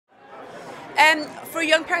For a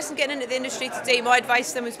young person getting into the industry today, my advice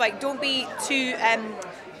to them is like, don't be too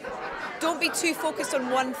focused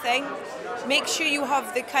on one thing. Make sure you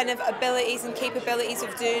have the kind of abilities and capabilities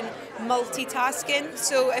of doing multitasking.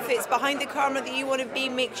 So if it's behind the camera that you want to be,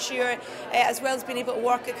 make sure, as well as being able to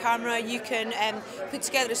work a camera, you can put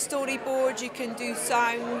together a storyboard, you can do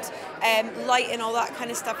sound, lighting, all that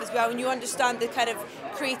kind of stuff as well. And you understand the kind of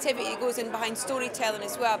creativity that goes in behind storytelling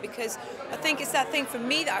as well, because I think it's that thing for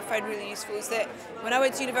me that I found really useful, is that when I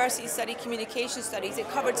went to university to study communication studies, it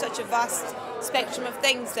covered such a vast spectrum of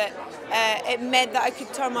things that it meant that I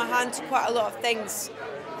could turn my hand to quite a lot of things,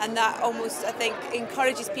 and that almost, I think,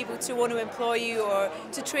 encourages people to want to employ you or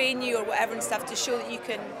to train you or whatever and stuff, to show that you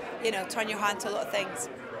can, you know, turn your hand to a lot of things.